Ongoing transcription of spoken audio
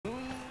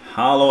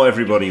Hello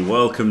everybody,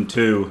 welcome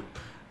to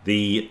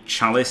the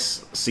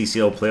Chalice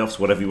CCL Playoffs,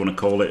 whatever you want to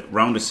call it,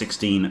 round of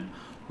 16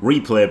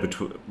 replay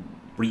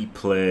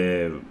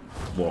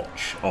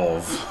watch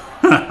of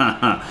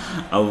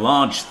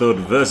ALargeThud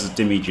versus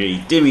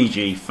DimmyGee.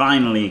 DimmyGee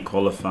finally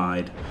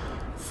qualified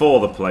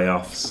for the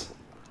playoffs.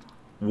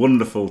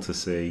 Wonderful to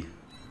see.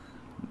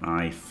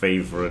 My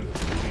favourite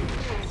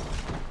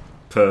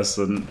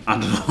person. I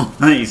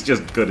don't know, he's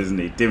just good, isn't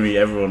he? Dimmy,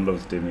 everyone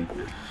loves Dimmy.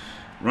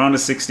 Round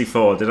of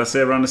 64. Did I say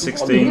round of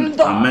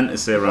 16? I meant to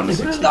say round of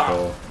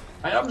 64.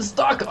 I am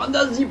stuck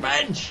under the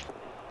bench.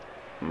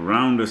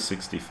 Round of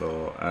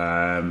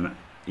 64.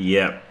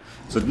 Yeah.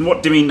 So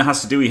what Dimmy has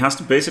to do, he has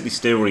to basically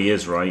stay where he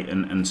is, right?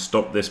 And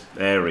stop this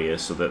area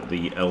so that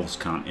the elves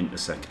can't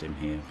intersect him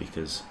here.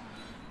 Because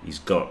he's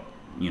got,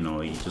 you know,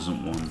 he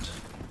doesn't want...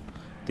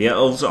 The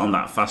elves aren't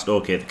that fast.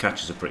 Okay, the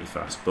catches are pretty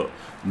fast. But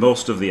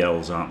most of the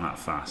elves aren't that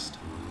fast.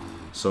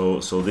 So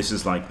this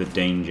is like the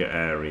danger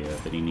area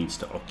that he needs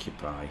to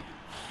occupy.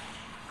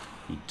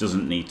 He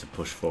doesn't need to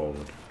push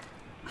forward.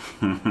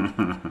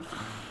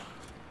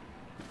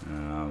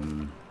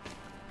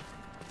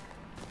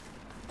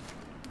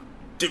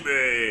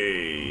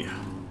 Dimmy!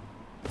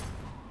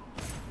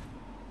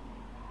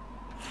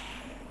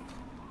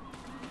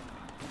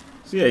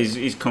 So yeah,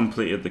 he's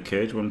completed the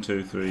cage. 1,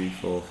 2, 3,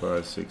 4,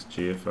 5, 6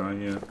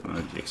 GFI, yeah.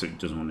 Except he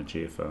doesn't want a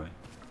GFI.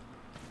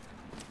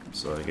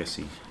 So I guess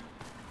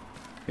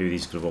maybe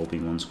these could have all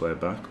been one square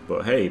back,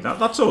 but hey,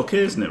 that's okay,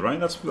 isn't it? Right?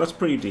 That's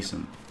pretty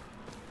decent.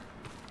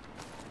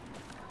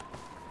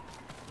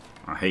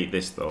 I hate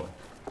this though.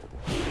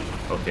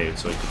 Okay,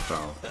 so he could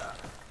foul.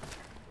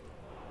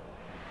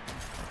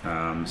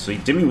 So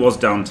Dimmy was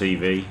down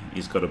TV.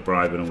 He's got a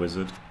bribe and a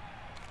wizard.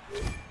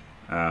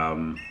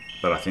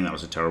 But I think that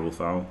was a terrible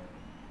foul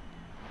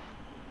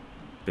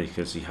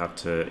because he had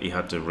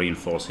to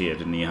reinforce here,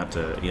 didn't he? He had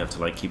to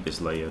like keep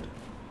this layered,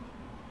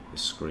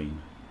 this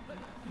screen.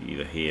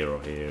 Either here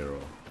or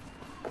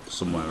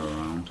somewhere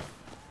around.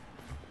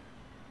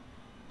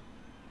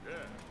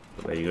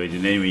 But there you go.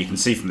 Anyway, you can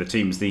see from the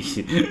teams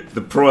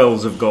the Pro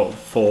Elves have got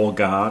 4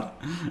 guard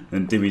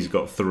and Dimmy's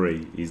got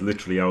 3. He's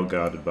literally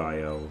outguarded by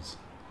elves,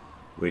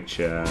 which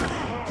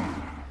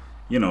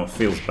you know,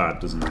 feels bad,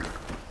 doesn't it?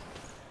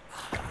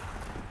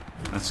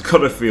 That's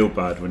gotta feel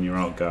bad when you're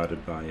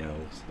outguarded by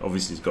elves.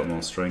 Obviously, he's got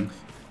more strength,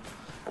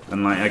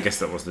 and like I guess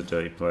that was the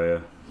dirty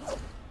player.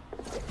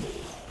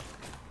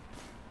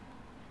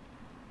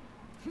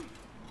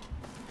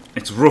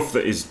 It's rough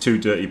that his 2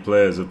 dirty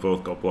players have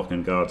both got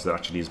blocking guards that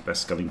actually his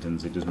best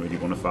skeletons. He doesn't really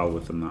want to foul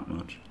with them that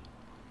much.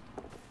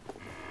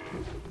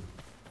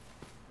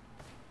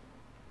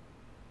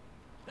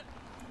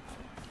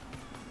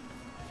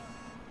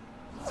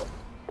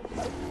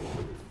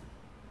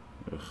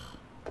 Ugh.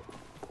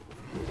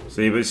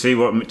 See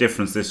what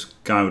difference this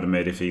guy would have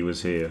made if he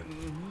was here.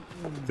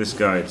 If this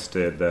guy had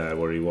stayed there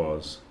where he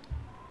was,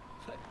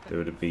 there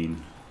would have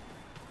been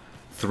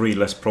 3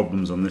 less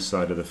problems on this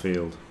side of the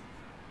field.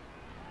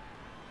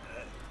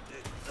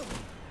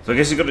 So I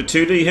guess he got a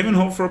 2D him and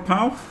hope for a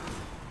POW.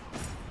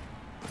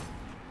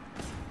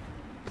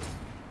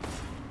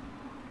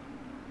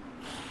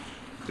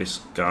 This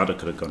Garda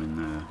could have gone in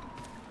there,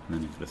 and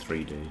then he could have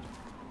 3D'd.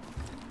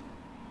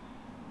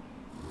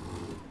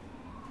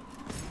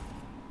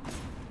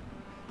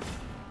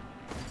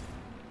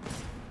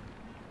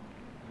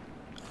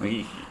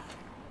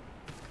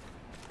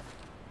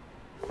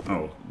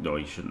 Oh no,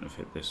 he shouldn't have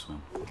hit this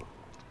one.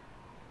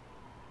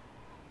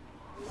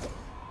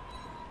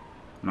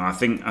 No, I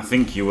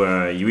think you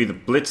either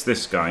blitz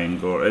this guy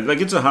and go like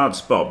it's a hard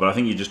spot, but I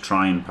think you just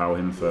try and POW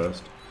him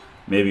first,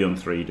 maybe on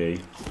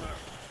 3D,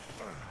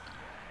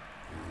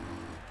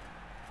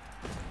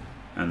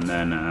 and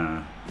then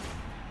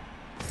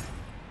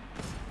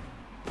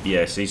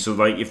yeah. See, so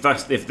like if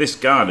this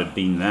guard had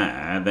been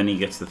there, then he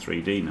gets the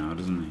 3D now,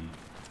 doesn't he?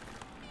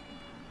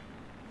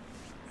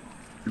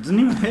 It doesn't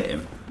even hit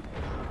him.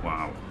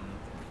 Wow.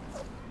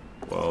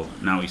 Well,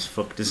 now he's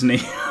fucked, isn't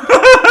he?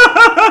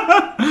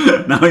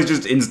 Now he's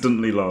just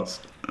instantly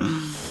lost.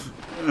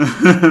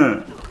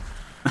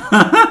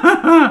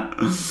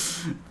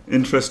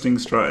 Interesting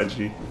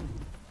strategy.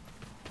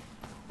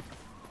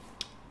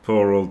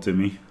 Poor old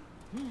Dimmy.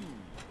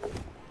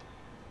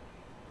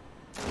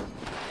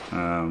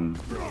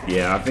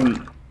 Yeah, I think...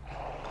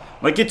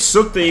 Like, it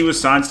sucked that he was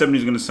sidestepping. He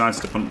was going to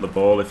sidestep onto the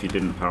ball if you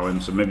didn't POW him.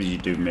 So maybe you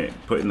do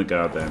put in the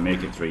guard there,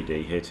 make it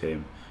 3D, hit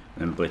him,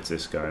 then blitz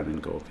this guy, and then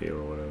go up here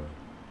or whatever.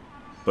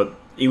 But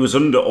he was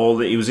under all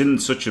the... He was in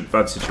such a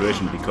bad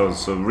situation because...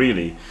 So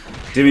really,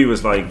 Dimmy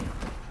was like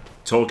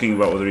talking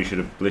about whether he should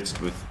have blitzed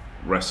with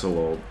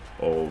wrestle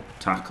or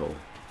tackle.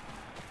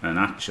 And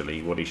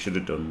actually, what he should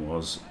have done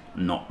was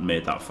not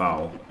made that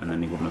foul. And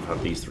then he wouldn't have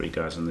had these 3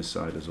 guys on this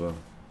side as well.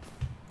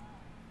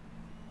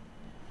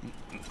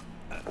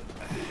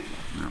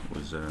 That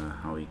was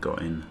how he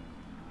got in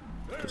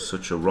to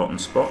such a rotten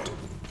spot.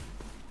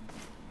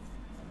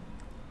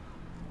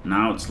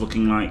 Now it's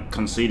looking like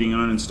conceding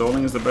and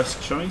uninstalling is the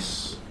best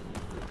choice.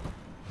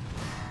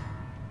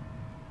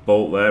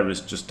 Bolt there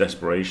is just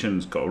desperation.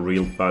 It's got a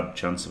real bad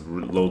chance of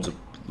loads of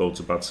loads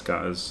of bad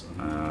scatters.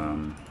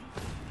 And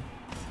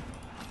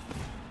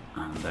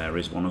there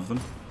is one of them.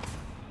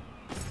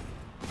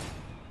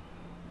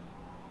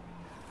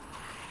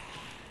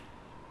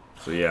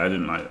 So yeah, I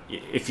didn't like...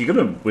 If you're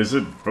going to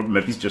wizard,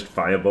 maybe it's just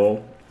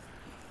fireball.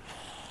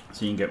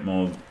 So you can get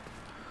more...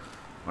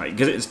 Like,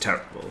 because it's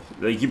terrible.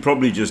 Like, you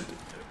probably just...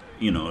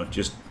 You know,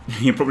 just...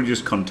 You're probably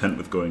just content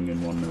with going in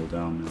 1-0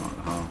 down in like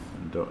half.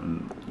 And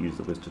don't use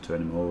the whiz to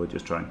turn him over.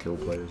 Just try and kill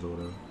players or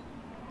whatever.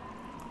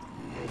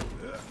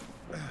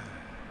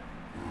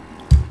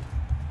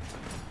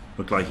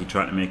 Looked like he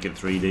tried to make it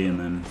 3D and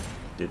then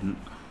didn't.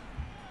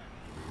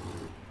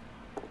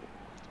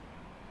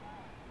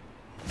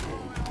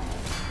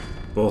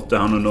 Both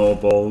down on all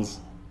balls.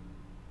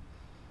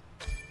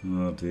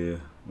 Oh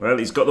dear. Well,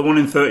 he's got the one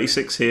in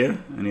 36 here,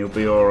 and he'll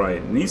be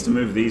alright. He needs to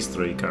move these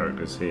 3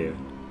 characters here.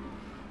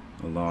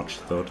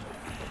 ALargeThud.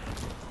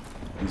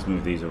 Let's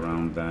move these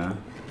around there.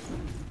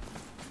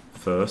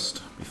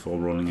 First, before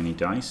rolling any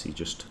dice, he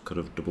just could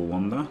have double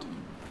won that.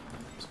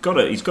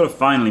 He's got to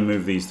finally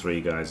move these 3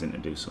 guys in to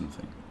do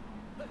something.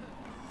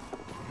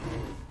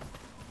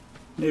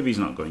 Maybe he's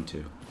not going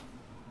to.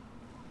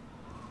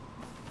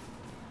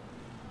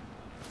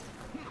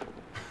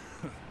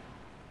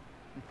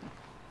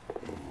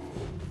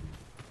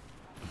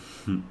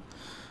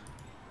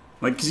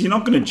 Like, because you're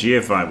not going to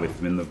GFI with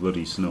them in the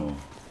bloody snow.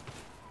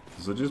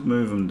 So just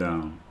move them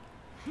down.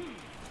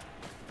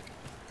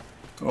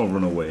 Or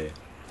run away.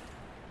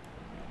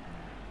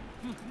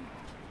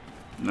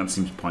 That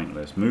seems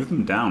pointless. Move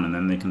them down and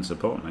then they can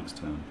support next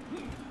turn.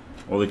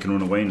 Or they can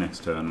run away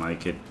next turn,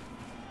 like it.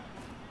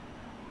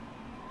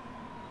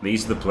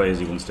 These are the players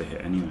he wants to hit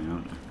anyway,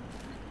 aren't they?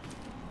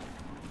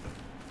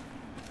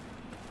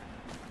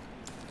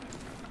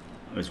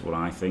 That's what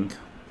I think.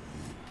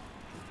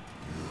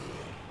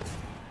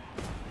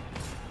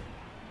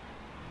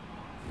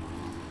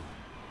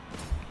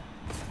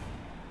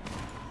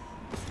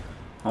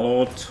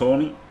 Hello,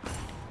 Tony.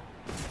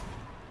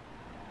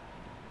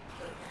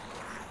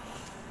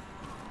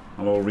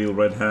 Hello, real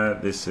red hair.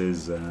 This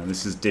is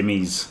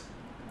Dimmy's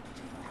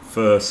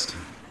first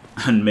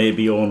and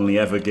maybe only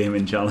ever game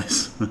in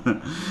Chalice.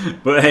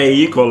 But hey,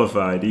 he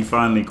qualified. He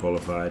finally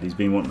qualified. He's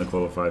been wanting to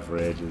qualify for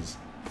ages,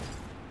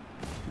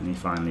 and he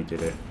finally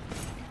did it.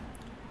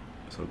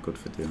 So good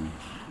for Dimmy.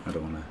 I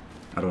don't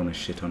wanna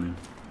shit on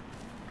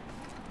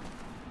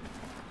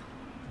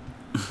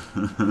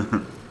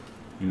him.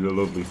 He's a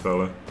lovely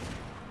fella.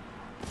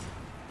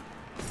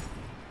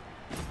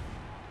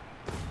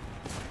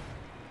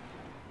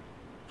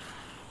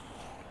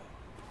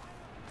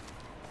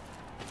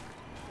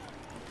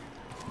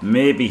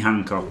 Maybe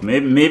Hancock.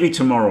 Maybe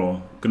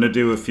tomorrow. Gonna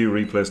do a few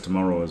replays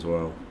tomorrow as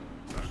well.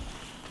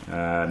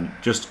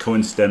 Just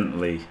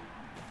coincidentally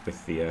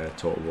with the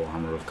Total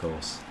Warhammer, of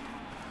course.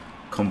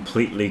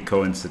 Completely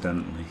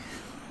coincidentally.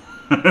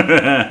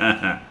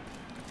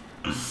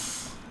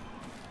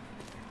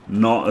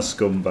 Not a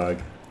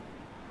scumbag.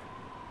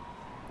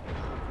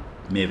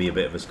 Maybe a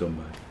bit of a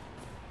scumbag.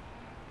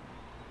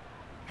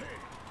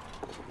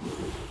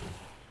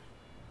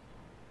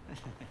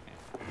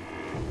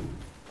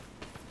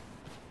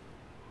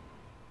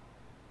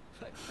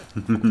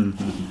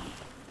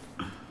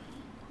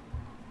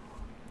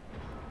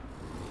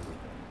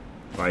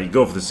 Right, you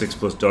go for the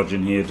 6+ dodge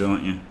in here,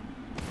 don't you?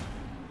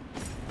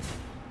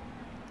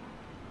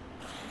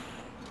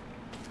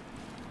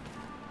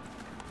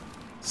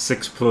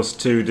 Six plus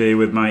 2D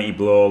with Mighty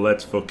Blow.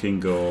 Let's fucking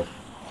go.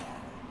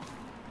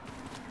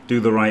 Do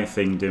the right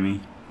thing, Dimmy.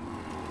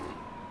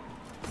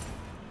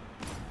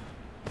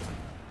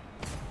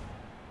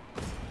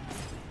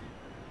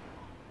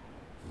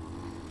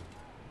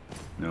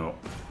 No.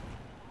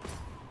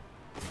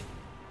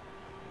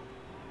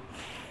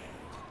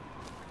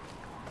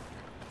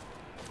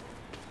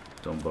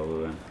 Don't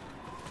bother then.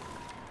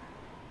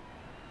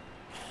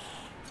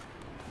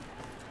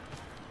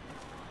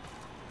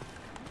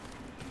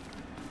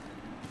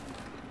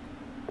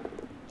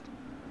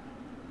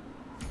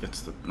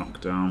 Gets the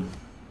knockdown.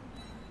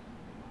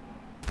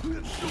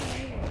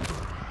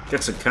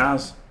 Gets a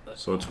Kaz,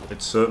 so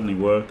it's certainly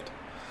worked.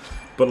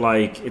 But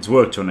like, it's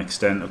worked to an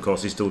extent. Of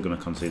course, he's still going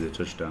to concede the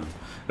touchdown.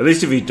 At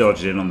least if he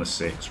dodged in on the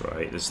 6,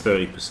 right? There's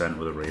 30%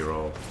 with a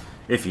reroll.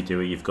 If you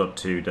do it, you've got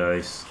 2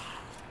 dice,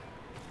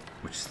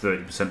 which is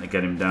 30% to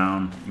get him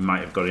down. You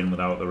might have got in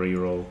without the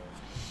reroll.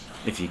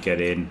 If you get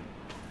in,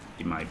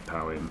 you might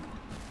power him,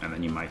 and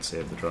then you might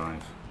save the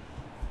drive.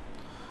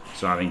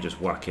 So I think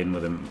just whack in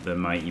with the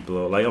Mighty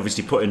Blow. Like,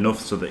 obviously put enough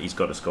so that he's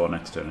got to score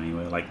next turn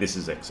anyway. Like, this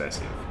is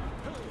excessive.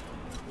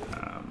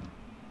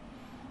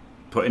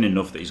 Put in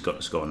enough that he's got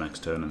to score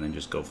next turn and then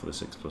just go for the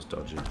 6+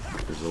 dodging.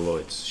 Because although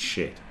it's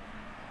shit,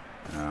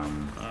 it's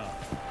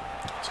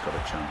got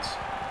a chance.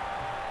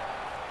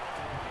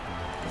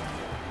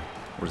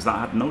 Or has that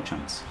had no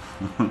chance?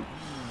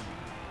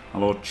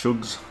 Hello,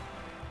 Chugs.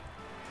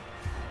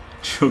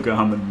 Chug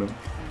almond milk.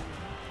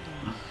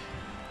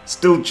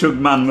 Still chug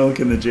man milk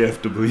in the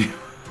JFW.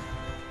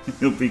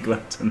 You'll be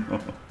glad to know.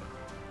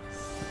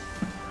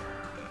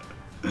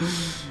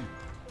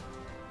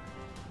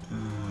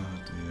 Oh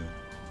dear.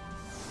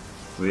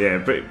 So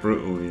yeah, pretty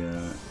brutal,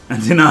 yeah.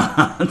 And in our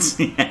hearts,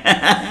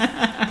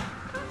 yeah.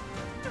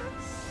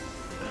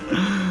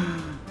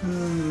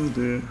 Oh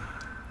dear.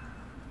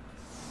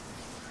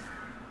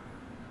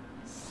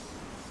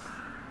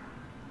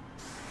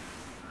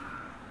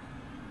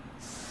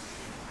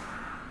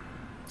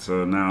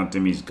 So now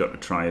Dimmy's got to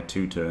try a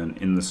 2-turn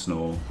in the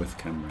snow with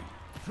Khemri.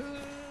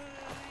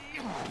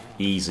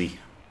 Easy.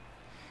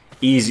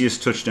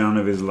 Easiest touchdown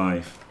of his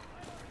life.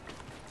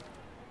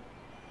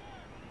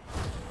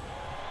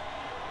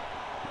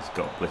 He's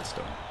got blitzed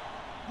on.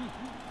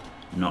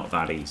 Not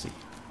that easy.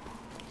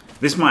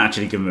 This might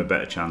actually give him a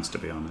better chance, to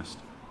be honest.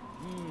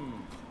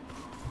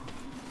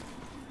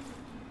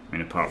 I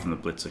mean, apart from the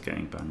blitzer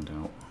getting banged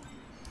out.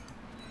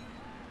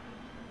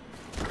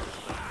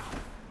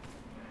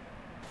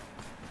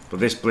 But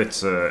this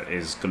blitzer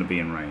is going to be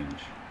in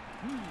range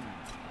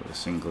with a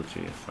single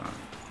GFI.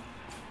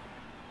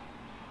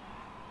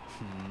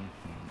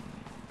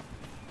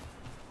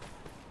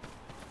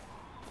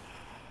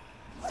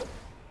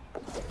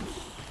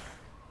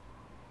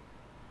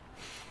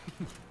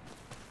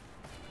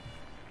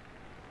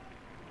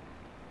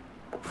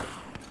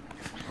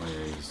 Oh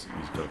yeah, he's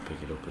got to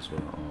pick it up as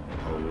well.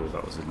 Oh,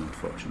 that was an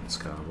unfortunate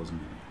scar,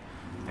 wasn't it?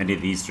 Any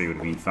of these three would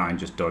have been fine.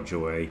 Just dodge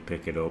away,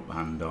 pick it up,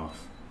 hand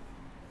off.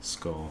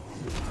 Score.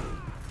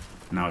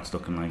 Now it's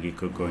looking like he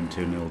could go in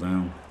 2-0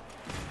 down.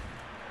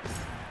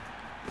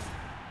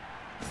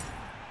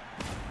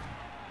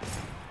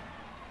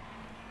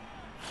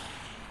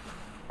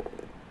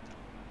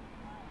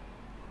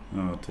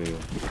 Oh dear.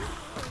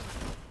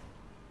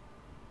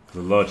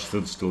 The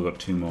ALargeThud's still got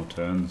 2 more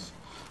turns.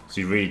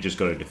 So you really just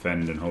got to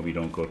defend and hope you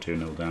don't go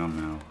 2-0 down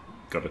now.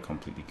 Got to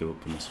completely give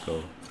up on the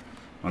score.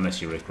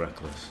 Unless you're Rick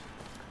Reckless.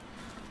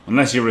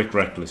 Unless you're Rick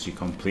Reckless, you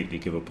completely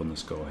give up on the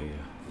score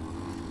here.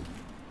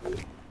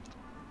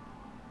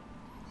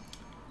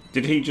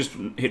 Did he just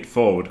hit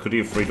forward? Could he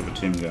have freed up a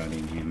Tomb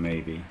Guardian here?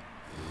 Maybe.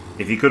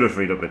 If he could have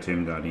freed up a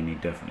Tomb Guardian, he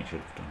definitely should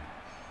have done.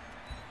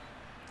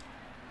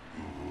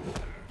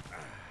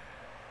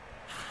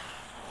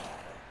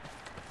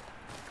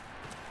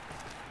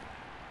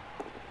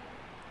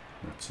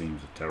 That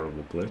seems a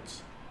terrible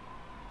blitz.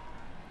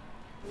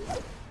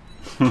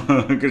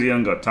 Because he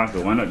hasn't got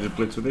tackle, why not just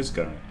blitz with this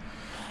guy?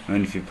 And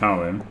then if you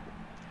power him,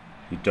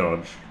 you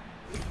dodge.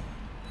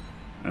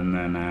 And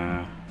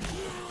then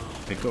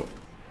pick up.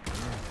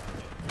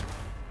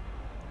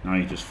 Now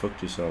you just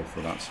fucked yourself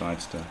for that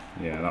side step.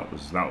 Yeah, that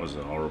was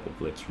a horrible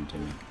blitz from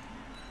Dimmy.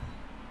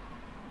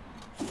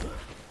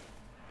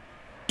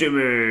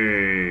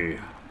 Dimmy!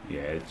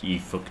 Yeah, he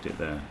fucked it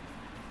there.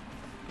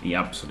 He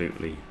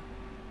absolutely.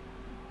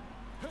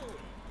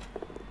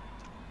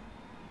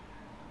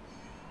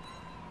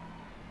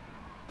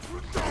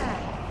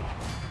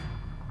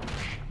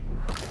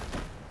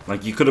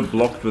 Like, you could have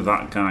blocked with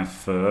that guy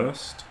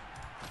first.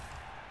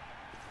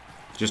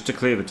 Just to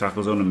clear the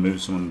tackle zone and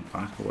move someone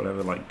back or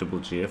whatever, like double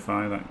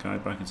GFI that guy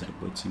back instead of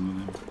blitzing with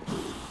him.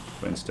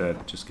 But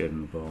instead, just gave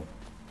him the ball.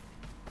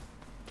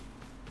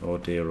 Oh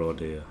dear, oh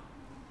dear.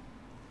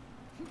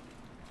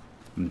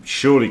 And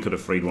surely could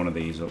have freed one of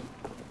these up,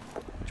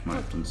 which might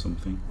have done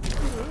something.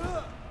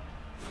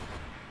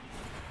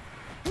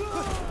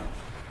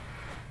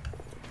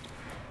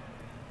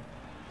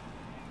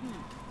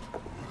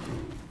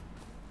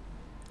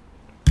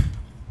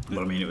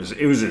 But I mean, it was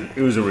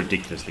a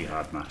ridiculously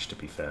hard match, to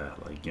be fair.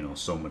 Like, you know,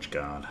 so much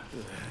guard.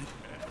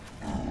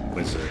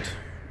 Wizard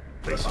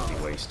basically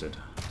wasted.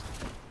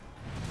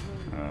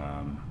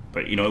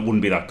 But you know, it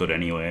wouldn't be that good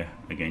anyway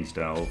against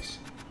Elves.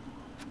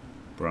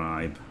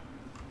 Bribe.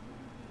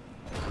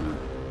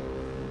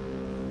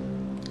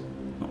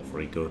 Not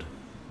very good.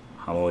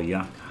 Hello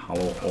Yak.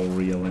 Hello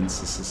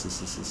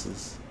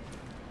Oriolensis.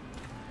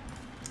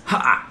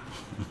 Ha!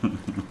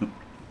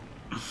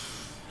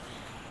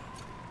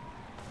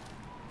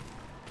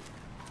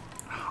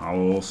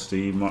 Hello,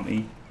 Steve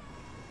Monty.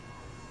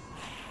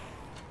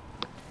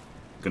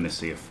 Gonna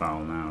see a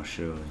foul now,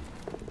 surely.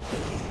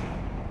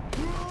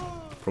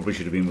 Probably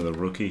should have been with a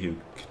rookie who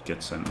could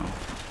get sent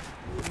off.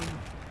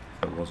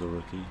 If it was a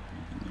rookie, I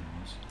think it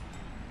was.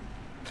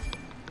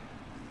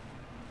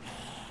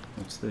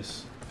 What's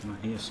this? Can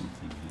I hear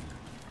something here?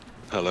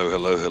 Hello,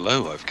 hello,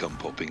 hello. I've come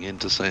popping in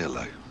to say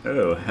hello.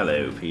 Oh,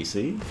 hello,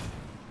 PC.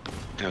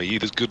 How are you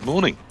this good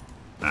morning?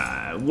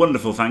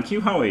 Wonderful, thank you.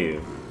 How are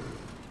you?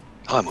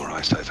 I'm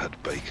alright, I've had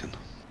bacon.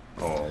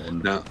 Oh, wonderful.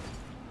 Now,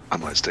 I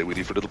might stay with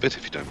you for a little bit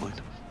if you don't mind.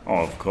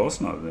 Oh, of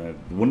course not.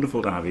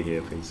 Wonderful to have you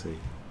here, PC.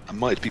 I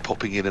might be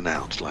popping in and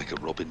out like a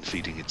robin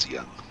feeding its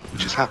young,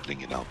 which is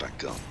happening in our back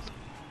garden.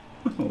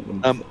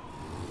 Oh,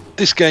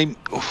 this game,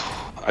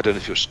 I don't know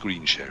if you're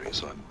screen sharing,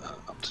 so I'm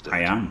up to date. I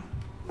am.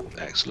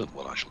 Excellent,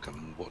 well I shall come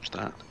and watch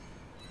that.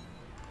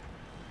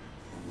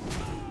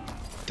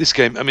 This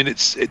game, I mean,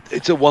 it's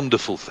a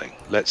wonderful thing.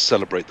 Let's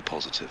celebrate the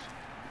positive.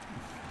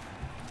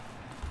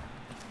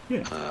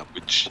 Yeah.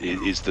 Which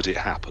is that it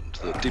happened,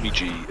 that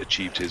DimmyGee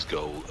achieved his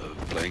goal of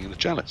playing in the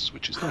Chalice,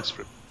 which is nice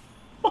for him.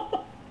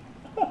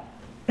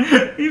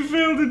 He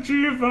failed a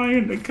GFI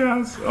in the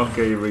cast.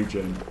 Okay,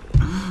 regen.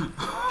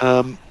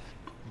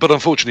 But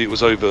unfortunately, it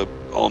was over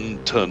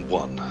on turn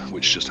 1,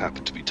 which just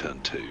happened to be turn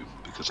 2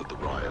 because of the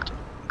riot.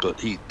 But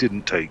he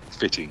didn't take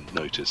fitting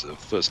notice of,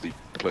 firstly,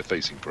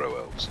 facing Pro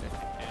Elves,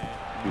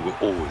 who were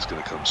always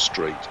going to come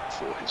straight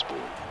for his ball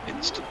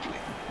instantly.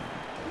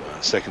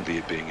 Secondly,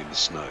 it being in the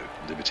snow,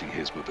 limiting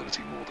his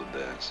mobility more than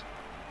theirs.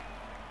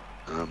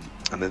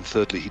 And then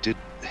thirdly, he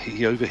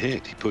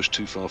overhit. He pushed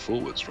too far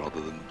forwards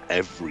rather than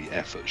every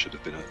effort should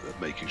have been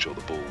at making sure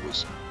the ball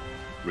was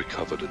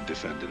recovered and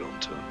defended on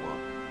turn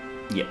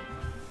 1. Yeah.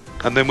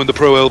 And then when the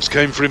Pro Elves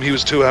came for him, he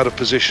was too out of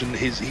position.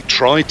 He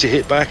tried to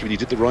hit back, and he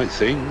did the right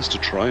things to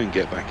try and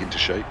get back into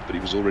shape, but he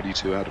was already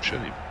too out of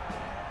shape.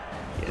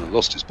 Yeah.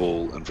 Lost his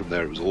ball, and from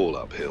there it was all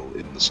uphill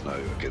in the snow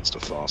against a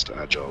fast,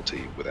 agile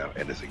team without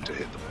anything to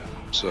hit them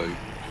on. So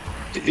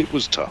it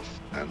was tough,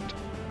 and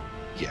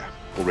yeah,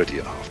 already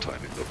at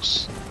half-time it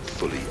looks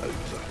fully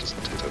over, doesn't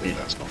it? I think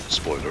that's not a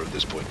spoiler at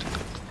this point.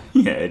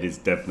 Yeah, it is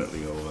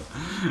definitely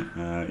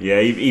over.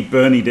 Yeah, he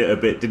burnied it a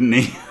bit, didn't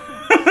he?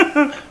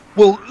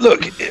 Well,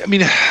 look, I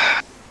mean,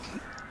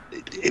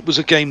 it was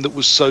a game that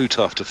was so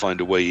tough to find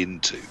a way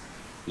into,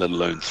 let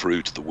alone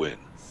through to the win.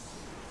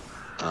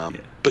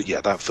 But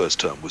yeah, that first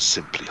turn was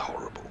simply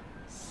horrible.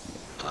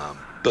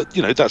 But,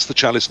 you know, that's the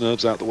Chalice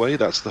nerves out the way.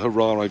 That's the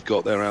hurrah I've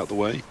got there out the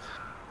way.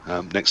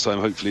 Next time,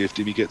 hopefully, if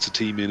Dimmy gets a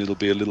team in, it'll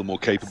be a little more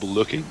capable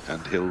looking,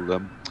 and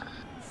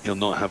he'll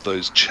not have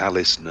those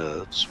Chalice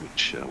nerves,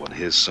 which one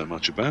hears so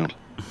much about.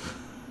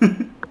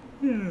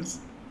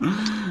 Yes.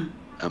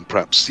 And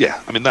perhaps,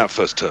 yeah, I mean, that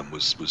first term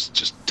was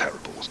just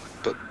terrible, wasn't it?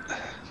 But,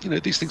 you know,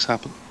 these things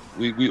happen.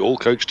 We all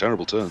coach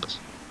terrible turns.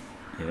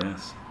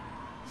 Yes.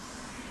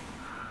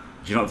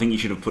 Do you not think you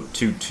should have put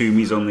 2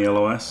 Toomies on the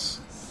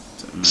LOS?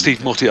 Steve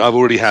Motti, I've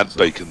already had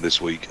bacon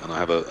this week, and I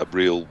have a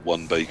real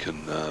 1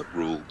 bacon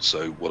rule.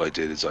 So what I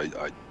did is I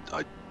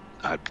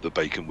had the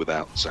bacon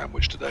without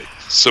sandwich today.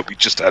 So we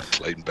just had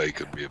plain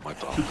bacon, me and my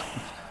partner.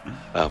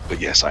 But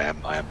yes, I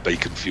am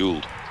bacon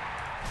fueled.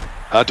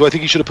 Do I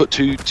think you should have put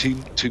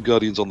two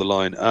Guardians on the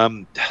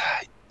line?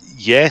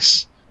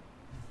 Yes.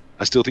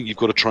 I still think you've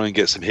got to try and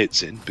get some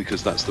hits in,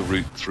 because that's the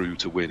route through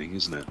to winning,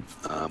 isn't it?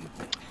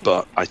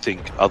 But I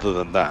think other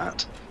than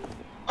that,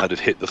 I'd have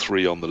hit the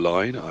 3 on the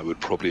line. I would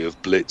probably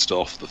have blitzed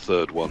off the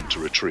 3rd one to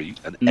retreat.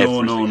 And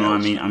no.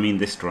 Else. I mean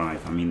this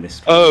drive.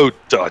 Oh,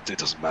 it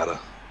doesn't matter.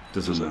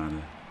 Doesn't matter.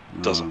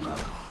 No. Doesn't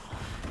matter.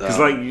 Because,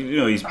 like, you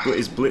know,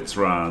 his blitz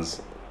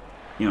Raz.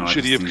 You know,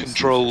 should he have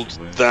controlled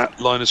that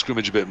line of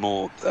scrimmage a bit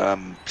more?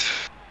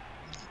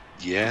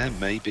 Yeah,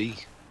 maybe.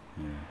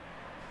 Yeah.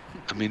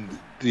 I mean,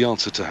 the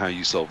answer to how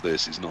you solve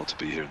this is not to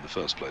be here in the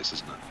first place,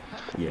 isn't it?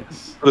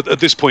 Yes. But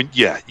at this point,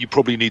 yeah, you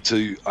probably need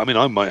to. I mean,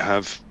 I might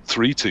have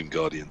 3 Tomb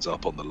Guardians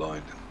up on the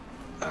line.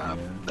 No,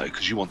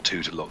 because you want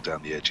 2 to lock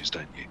down the edges,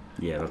 don't you?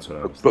 Yeah, that's what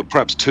I was But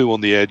perhaps 2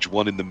 on the edge,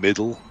 1 in the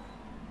middle,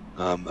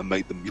 and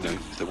make them, you know,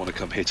 if they want to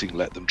come hitting,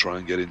 let them try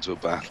and get into a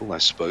battle. I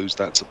suppose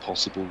that's a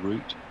possible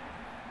route.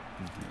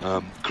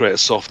 Create a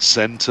soft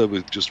centre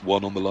with just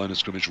 1 on the line of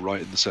scrimmage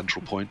right in the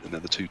central point, and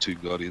then the 2 Tomb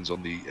Guardians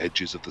on the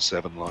edges of the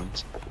 7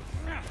 lines,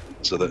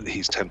 so that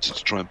he's tempted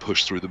to try and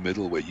push through the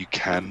middle, where you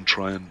can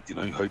try and, you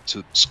know, hope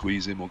to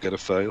squeeze him or get a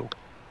fail.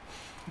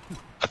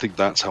 I think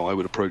that's how I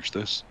would approach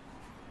this.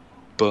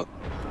 But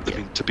I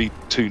mean, to be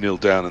 2-0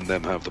 down and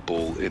them have the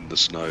ball in the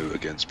snow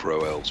against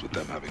Pro Elves with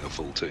them having a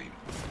full team.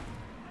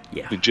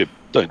 Yeah. I mean, Jim,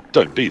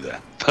 don't be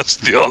there. That's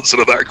the answer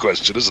to that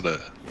question, isn't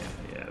it?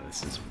 Yeah.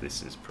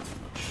 This is pretty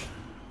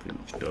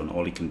much done.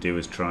 All he can do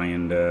is try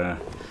and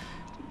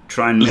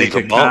make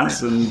a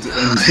pass and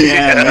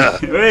yeah.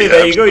 Hey,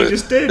 there you go. He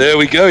just did. There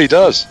we go. He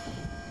does.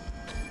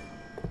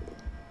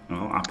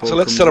 Oh, so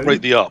let's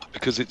celebrate the up,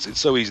 because it's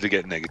so easy to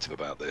get negative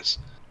about this.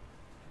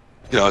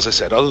 You know, as I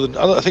said,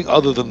 I think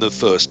other than the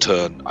first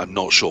turn, I'm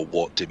not sure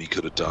what Dimmy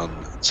could have done.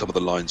 Some of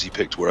the lines he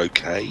picked were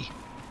okay,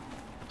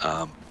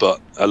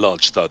 but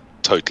ALargeThud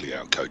totally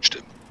outcoached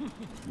him.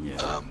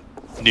 Yeah.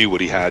 Knew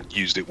what he had,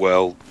 used it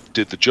well,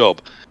 did the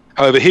job.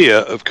 However, here,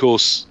 of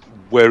course,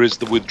 where is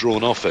the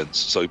withdrawn offense,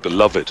 so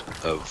beloved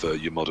of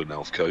your modern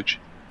elf coach?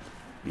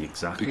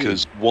 Exactly.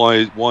 Because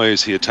why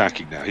is he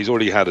attacking now? He's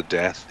already had a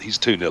death. He's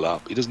 2-0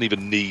 up. He doesn't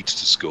even need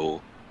to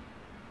score.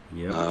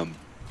 Yeah.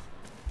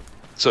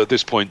 So at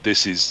this point,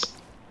 this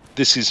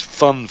is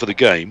fun for the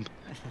game,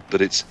 but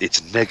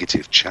it's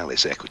negative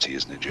Chalice equity,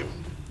 isn't it, Jim?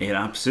 It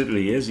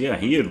absolutely is. Yeah,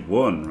 he had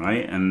won,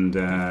 right,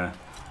 and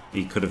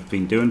he could have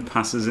been doing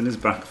passes in his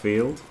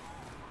backfield.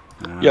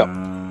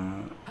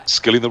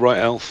 Skilling the right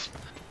elf.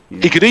 Yeah.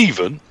 He could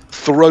even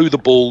throw the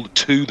ball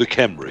to the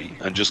Khemri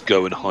and just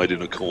go and hide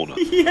in a corner.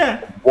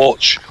 Yeah.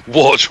 Watch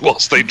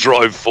whilst they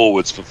drive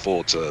forwards for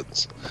 4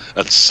 turns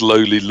and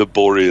slowly,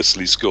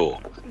 laboriously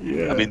score.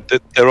 Yeah. I mean,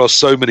 there are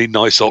so many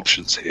nice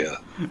options here.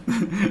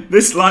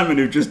 This lineman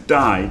who just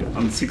died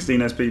on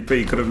 16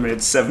 SPP could have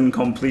made 7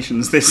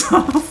 completions this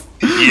half.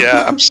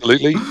 Yeah,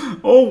 absolutely.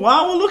 Oh,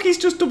 wow. Well, look, he's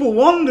just double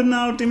wand, and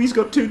now Dimmy's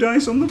got 2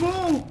 dice on the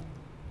ball.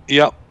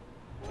 Yep.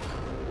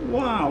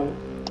 Wow.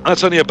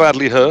 That's only a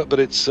badly hurt, but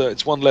it's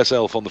 1 less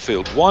elf on the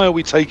field. Why are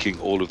we taking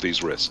all of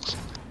these risks?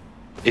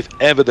 If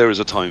ever there is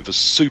a time for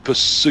super,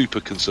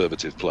 super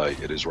conservative play,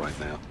 it is right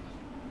now.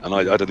 And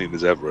I don't think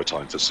there's ever a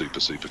time for super,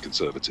 super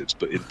conservatives,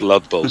 but in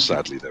Blood Bowl,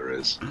 sadly, there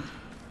is.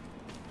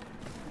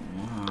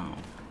 Wow.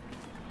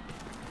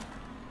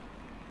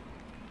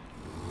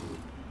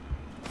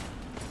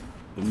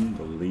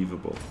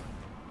 Unbelievable.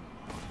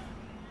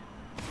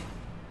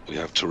 We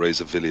have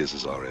Teresa Villiers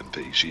as our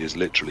MP. She is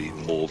literally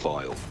more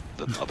vile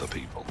than other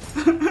people.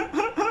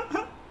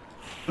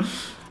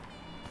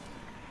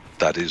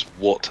 That is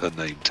what her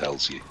name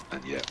tells you,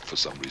 and yet, for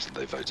some reason,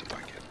 they voted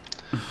back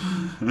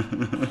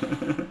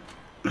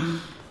in.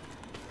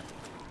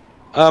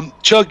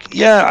 Chug,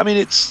 yeah, I mean,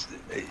 it's...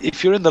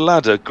 If you're in the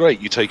ladder,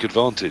 great, you take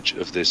advantage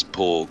of this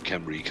poor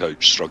Khemri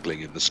coach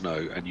struggling in the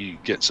snow, and you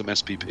get some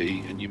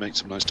SPP, and you make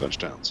some nice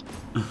touchdowns.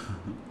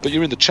 But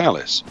you're in the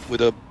Chalice,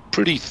 with a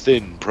pretty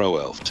thin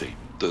pro-elf team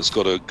that's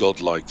got a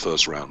godlike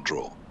first-round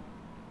draw.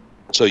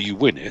 So you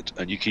win it,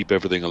 and you keep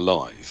everything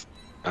alive.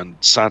 And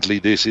sadly,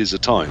 this is a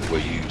time where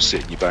you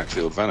sit in your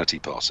backfield vanity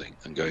passing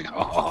and going,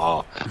 ha ha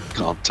ha,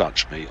 can't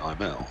touch me,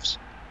 I'm Elves.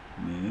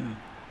 Yeah.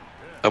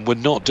 And we're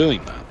not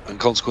doing that. And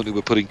consequently,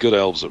 we're putting good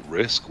Elves at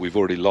risk. We've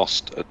already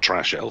lost a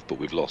trash elf, but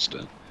we've lost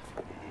it.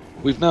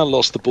 We've now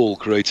lost the ball,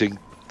 creating,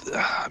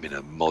 I mean,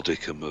 a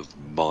modicum of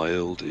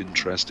mild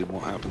interest in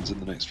what happens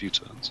in the next few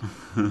turns.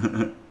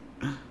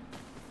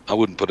 I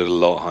wouldn't put it a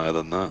lot higher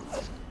than that.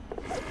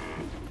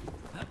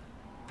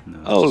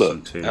 No, Oh,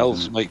 look, twos,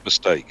 Elves make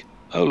mistake.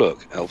 Oh,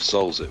 look, Elf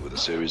solves it with a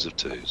series of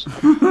 2s.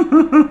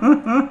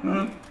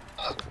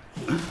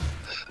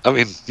 I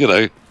mean, you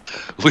know,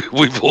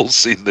 we've all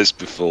seen this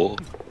before.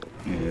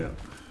 Yeah.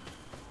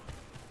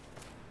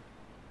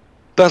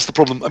 That's the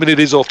problem. I mean, it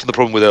is often the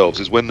problem with Elves,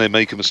 is when they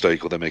make a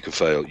mistake or they make a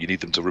fail, you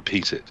need them to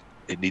repeat it.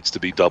 It needs to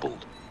be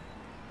doubled.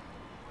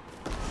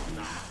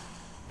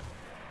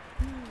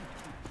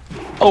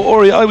 Oh,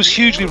 Ori, I was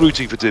hugely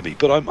rooting for Dimmy,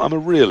 but I'm a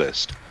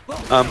realist.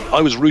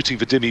 I was rooting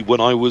for Dimmy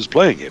when I was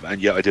playing him,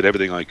 and yet I did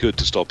everything I could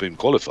to stop him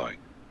qualifying.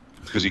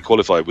 Because he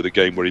qualified with a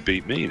game where he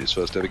beat me in his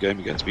first ever game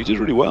against me. He did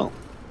really well.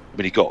 I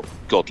mean, he got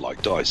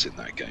godlike dice in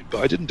that game,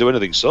 but I didn't do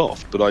anything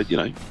soft. But I, you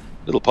know,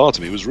 little part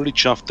of me was really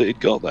chuffed that he'd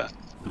got there.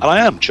 And I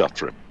am chuffed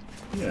for him.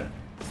 Yeah,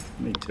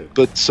 me too.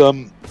 But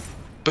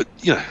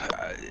you know,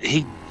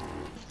 he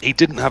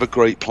didn't have a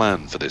great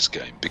plan for this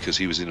game because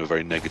he was in a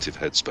very negative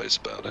headspace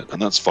about it,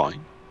 and that's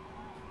fine.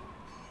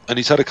 And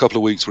he's had a couple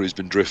of weeks where he's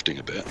been drifting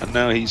a bit, and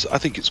now I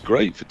think it's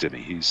great for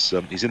Dimmy. He's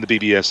in the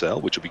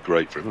BBSL, which will be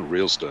great for him, a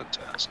real stern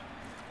test.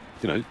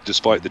 You know,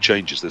 despite the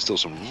changes, there's still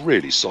some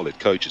really solid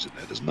coaches in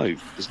there. There's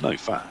no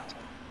fat.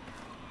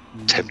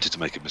 Tempted to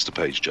make a Mr.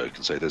 Page joke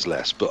and say there's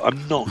less, but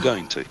I'm not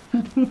going to.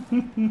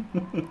 I'm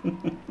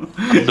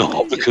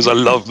not, because I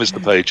love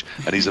Mr. Page,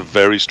 and he's a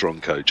very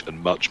strong coach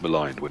and much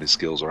maligned when his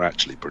skills are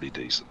actually pretty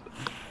decent.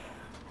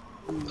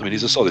 I mean,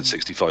 he's a solid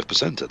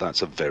 65%er.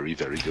 That's a very,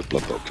 very good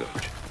Blood Bowl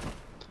coach.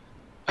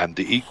 And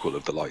the equal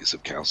of the likes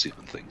of Calcium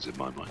and things, in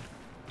my mind.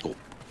 Or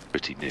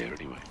pretty near,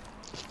 anyway.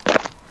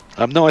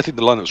 No, I think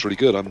the lineup's really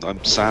good.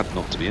 I'm sad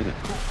not to be in it.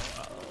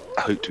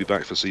 I hope to be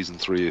back for Season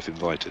 3 if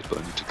invited, but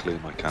I need to clear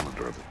my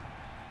calendar a bit.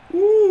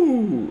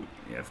 Ooh!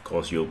 Yeah, of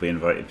course you'll be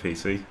invited,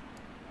 PC.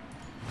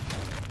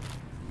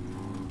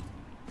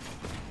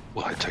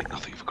 Well, I take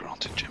nothing for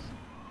granted, Jim.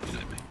 You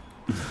know me.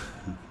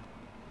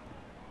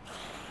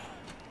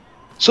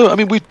 So, I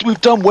mean,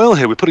 we've done well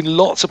here. We're putting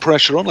lots of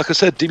pressure on. Like I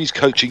said, Dimmy's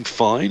coaching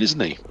fine, isn't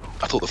he?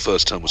 I thought the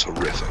first turn was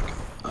horrific,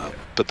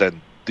 but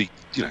then it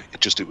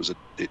was a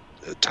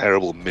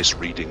terrible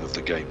misreading of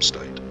the game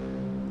state.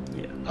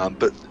 Yeah.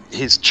 But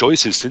his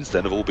choices since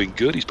then have all been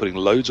good. He's putting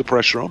loads of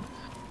pressure on.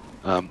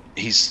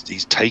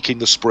 He's taking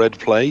the spread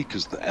play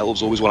because the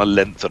Elves always want to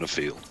lengthen a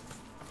field,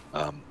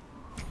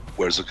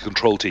 whereas a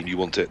control team you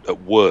want it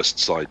at worst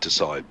side to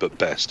side, but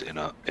best in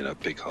a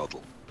big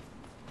huddle.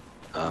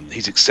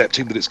 He's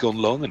accepting that it's gone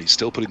long, and he's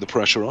still putting the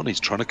pressure on. He's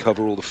trying to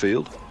cover all the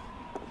field,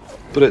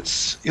 but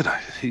it's, you know,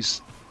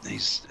 he's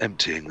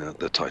emptying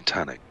the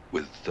Titanic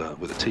with a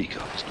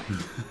teacup,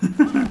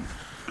 isn't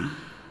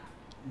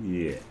he?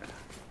 Yeah.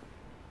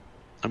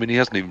 I mean, he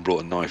hasn't even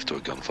brought a knife to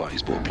a gunfight.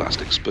 He's brought a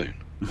plastic spoon.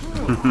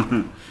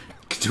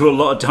 Could do a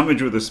lot of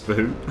damage with a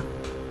spoon.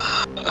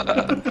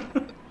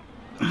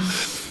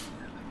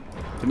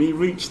 Can he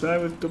reach there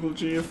with double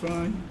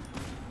GFI?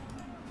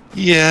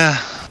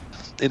 Yeah.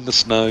 In the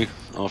snow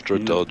after a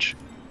dodge.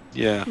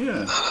 Yeah.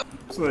 Yeah.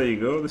 So there you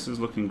go. This is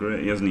looking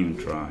great. He hasn't even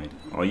tried.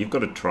 Oh, you've got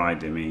to try,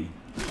 Dimmy.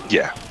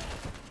 Yeah.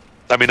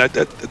 I mean, at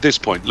this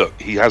point, look,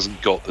 he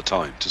hasn't got the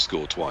time to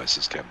score twice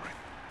as Khemri.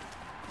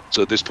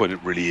 So at this point, it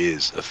really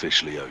is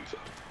officially over.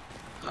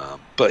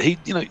 But he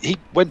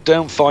went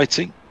down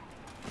fighting.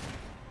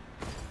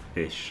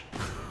 Ish.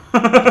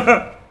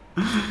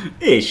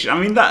 Ish. I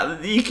mean,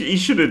 that he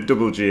should have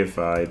double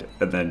GFI'd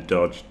and then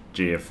dodged,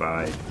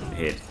 GFI'd,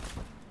 hit.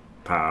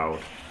 Pow,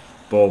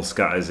 ball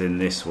scatters in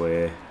this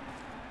way.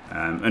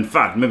 In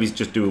fact, maybe he's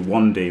just do a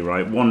 1D,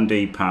 right?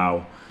 1D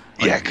pow.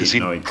 Yeah, because he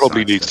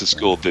probably needs to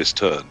score this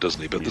turn,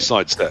 doesn't he? But the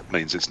sidestep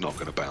means it's not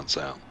going to bounce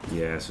out.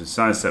 Yeah, so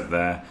sidestep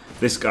there.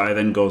 This guy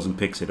then goes and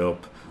picks it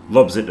up,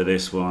 lobs it to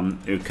this one,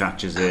 who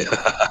catches it,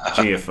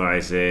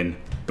 GFI's in,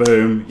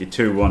 boom, you're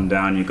 2-1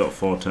 down, you've got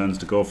 4 turns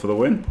to go for the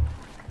win.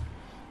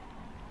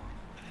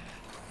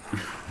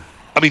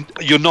 I mean,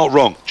 you're not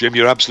wrong, Jim,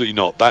 you're absolutely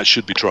not. That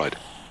should be tried.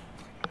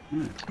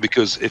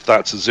 Because if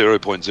that's a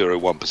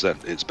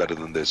 0.01%, it's better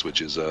than this,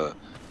 which is I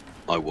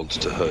want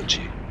to hurt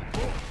you.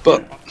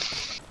 But,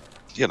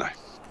 you know.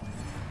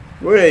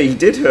 Well, he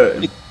did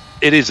hurt him.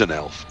 It is an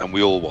elf, and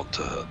we all want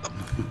to hurt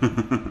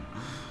them.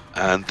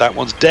 And that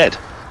one's dead.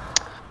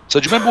 So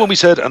do you remember when we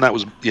said, and that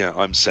was, yeah,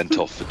 I'm sent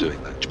off for doing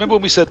that. Do you remember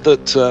when we said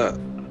that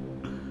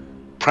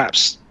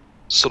perhaps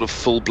sort of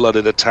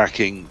full-blooded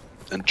attacking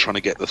and trying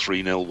to get the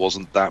 3-0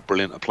 wasn't that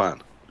brilliant a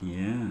plan?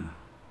 Yeah.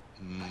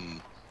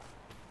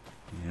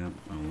 Yeah,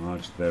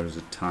 there is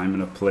a time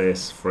and a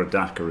place for a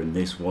Dakar, and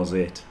this was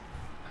it.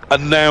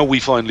 And now we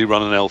finally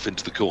run an elf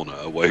into the corner,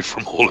 away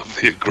from all of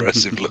the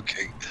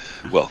aggressive-looking,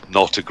 well,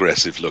 not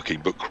aggressive-looking,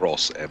 but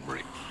cross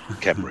Khemri.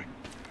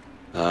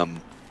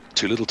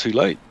 Too little, too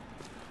late.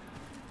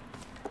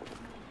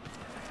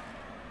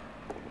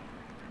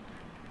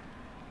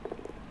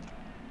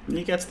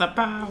 He gets the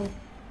bow.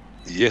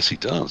 Yes, he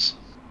does.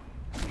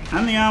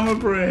 And the armor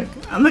break.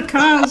 And the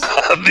cars.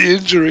 And the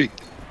injury.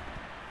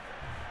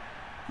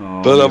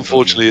 Oh, but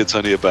unfortunately, it's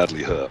only a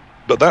badly hurt.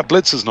 But that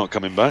Blitzer's not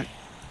coming back.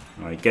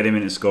 Right, get him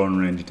into scoring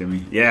range,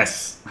 Dimmy.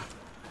 Yes!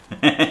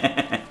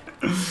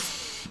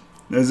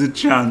 There's a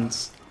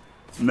chance.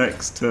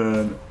 Next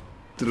turn.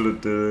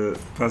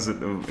 Pass it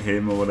to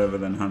him or whatever,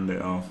 then hand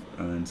it off,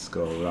 and then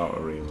score without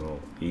a reroll.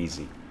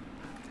 Easy.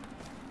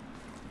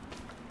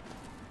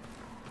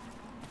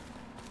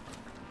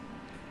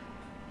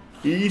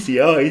 Easy,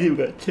 oh, easy, we've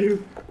got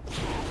 2.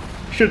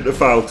 Shouldn't have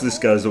fouled, because this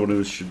guy's the one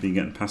who should be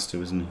getting passed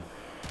to, isn't he?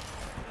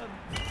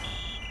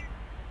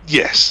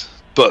 Yes,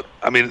 but,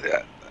 I mean,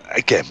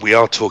 again, we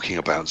are talking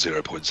about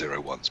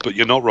 0.01s, but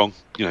you're not wrong.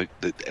 You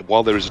know,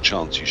 while there is a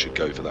chance, you should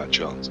go for that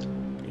chance.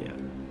 Yeah.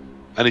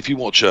 And if you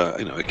watch,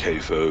 a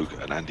K-Fogue,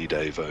 an Andy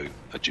Davo,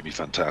 a Jimmy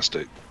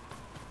Fantastic,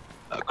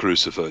 a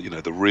Crucifer, you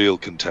know, the real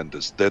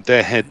contenders,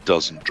 their head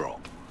doesn't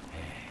drop.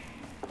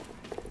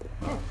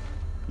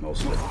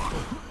 Mostly.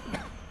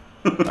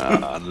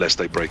 Unless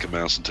they break a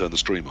mouse and turn the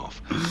stream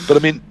off. But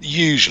I mean,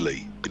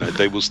 usually, you know,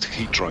 they will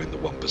keep trying the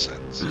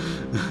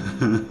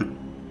 1%.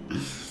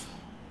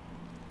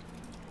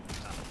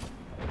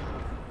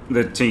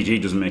 The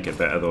TG doesn't make it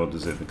better though,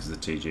 does it? Because the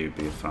TG would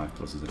be a 5+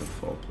 instead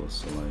of 4+,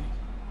 so like...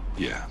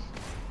 Yeah.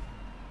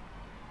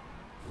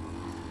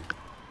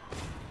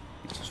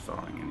 It's just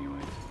fouling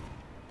anyway.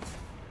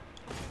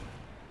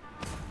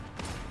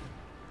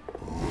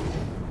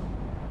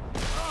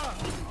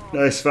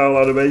 Nice foul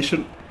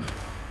animation.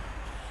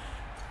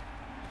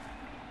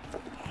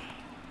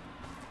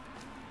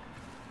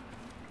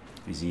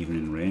 He's even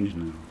in range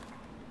now.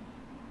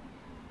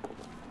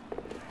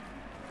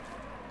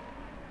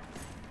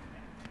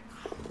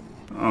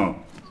 Oh.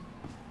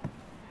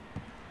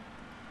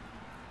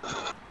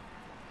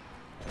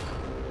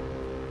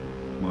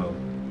 Well.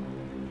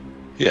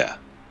 Yeah.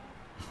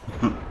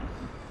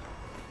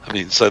 I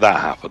mean, so that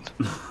happened.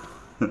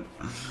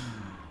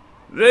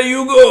 There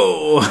you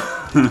go!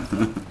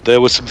 There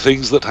were some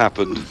things that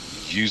happened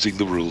using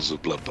the rules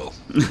of Blood Bowl.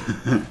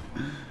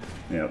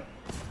 Yep.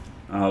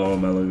 Hello,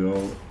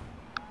 Meligold.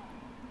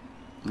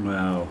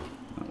 Well,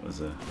 that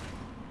was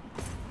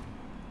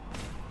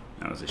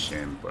a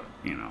shame, but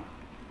you know,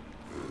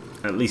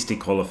 at least he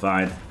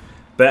qualified.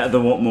 Better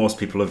than what most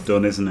people have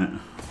done, isn't it?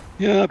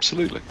 Yeah,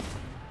 absolutely.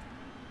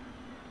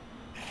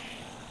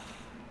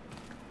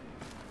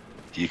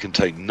 You can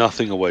take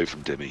nothing away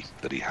from Dimmy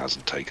that he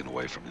hasn't taken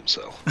away from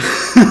himself.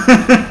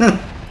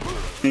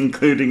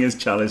 Including his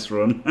chalice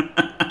run.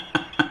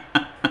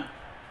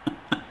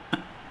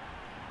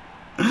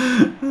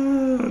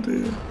 Oh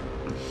dear.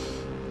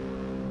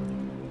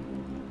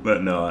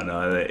 But no,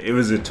 it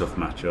was a tough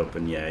matchup,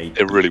 and yeah,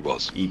 it really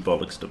was. He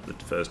bollocksed up the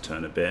first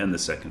turn a bit, and the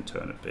second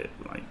turn a bit,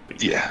 like.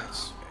 Yeah.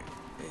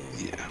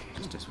 Yeah.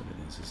 It's just what it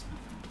is, isn't it?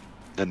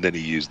 And then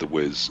he used the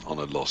whiz on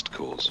a lost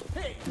cause.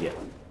 Yeah.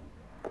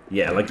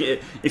 Yeah, like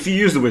if you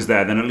use the whiz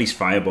there, then at least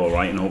fireball,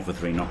 right, and hope for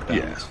 3 knockdowns.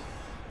 Yeah.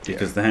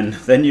 Because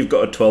then you've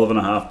got a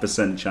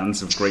 12.5%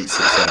 chance of great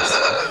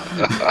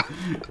success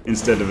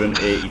instead of an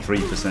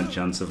 83%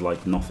 chance of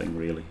like nothing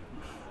really.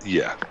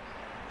 Yeah.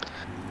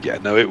 Yeah,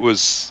 no, it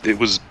was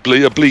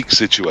a bleak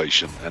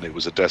situation, and it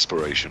was a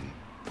desperation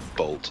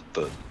bolt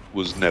that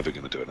was never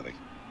going to do anything.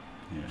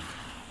 Yeah.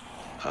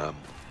 I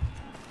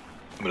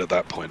mean, at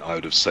that point, I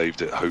would have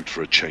saved it, hoped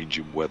for a change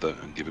in weather,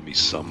 and given me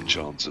some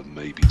chance of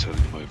maybe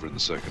turning them over in the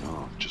second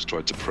half. Just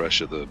tried to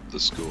pressure the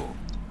score.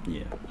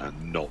 Yeah.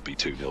 And not be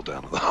 2-0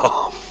 down at the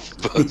half.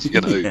 But,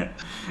 you know, yeah.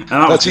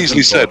 That's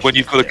easily said. When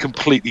you've got a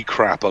completely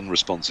crap,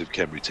 unresponsive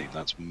Khemri team,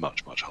 that's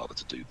much, much harder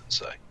to do than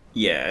say.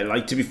 Yeah,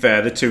 like, to be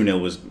fair, the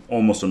 2-0 was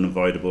almost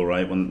unavoidable,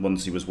 right?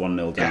 Once he was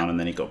 1-0 down, and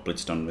then he got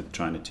blitzed on with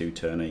trying to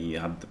 2-turner, he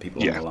had the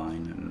people on the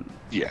line. And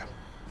yeah,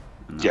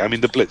 I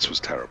mean, the blitz was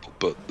terrible,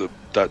 but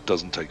that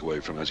doesn't take away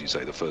from, as you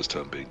say, the first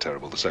turn being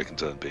terrible, the second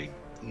turn being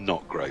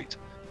not great.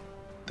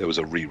 there was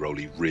a re-roll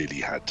he really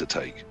had to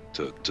take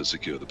to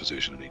secure the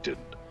position, and he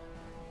didn't.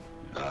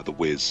 The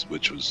whiz,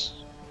 which was,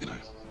 you know,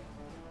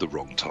 the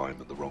wrong time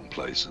and the wrong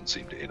place, and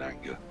seemed in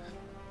anger.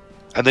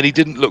 And then he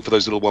didn't look for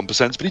those little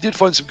 1%, but he did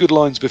find some good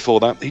lines before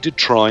that. He did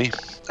try,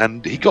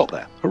 and he got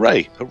there.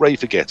 Hooray! Hooray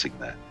for getting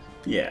there.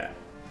 Yeah.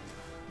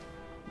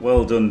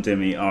 Well done,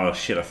 Dimmy. Oh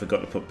shit, I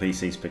forgot to put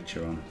PC's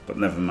picture on, but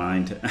never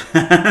mind.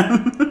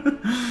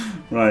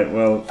 Right,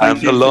 well,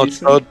 thank you, and the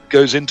ALargeThud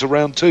goes into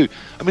round 2.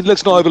 I mean,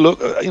 let's not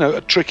overlook, you know,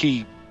 a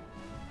tricky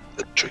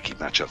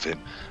matchup for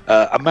him.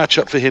 A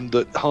matchup for him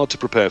that hard to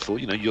prepare for.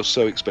 You know, you're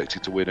so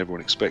expected to win.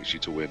 Everyone expects you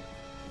to win.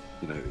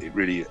 You know,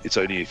 it's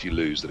only if you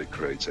lose that it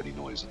creates any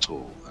noise at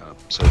all.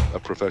 So a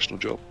professional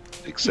job,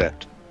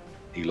 except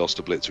he lost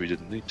a blitzer he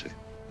didn't need to.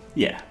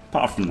 Yeah,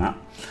 apart from that.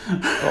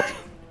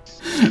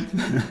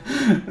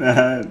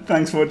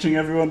 Thanks for watching,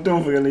 everyone.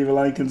 Don't forget to leave a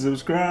like and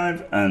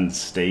subscribe, and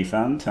stay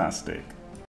fantastic.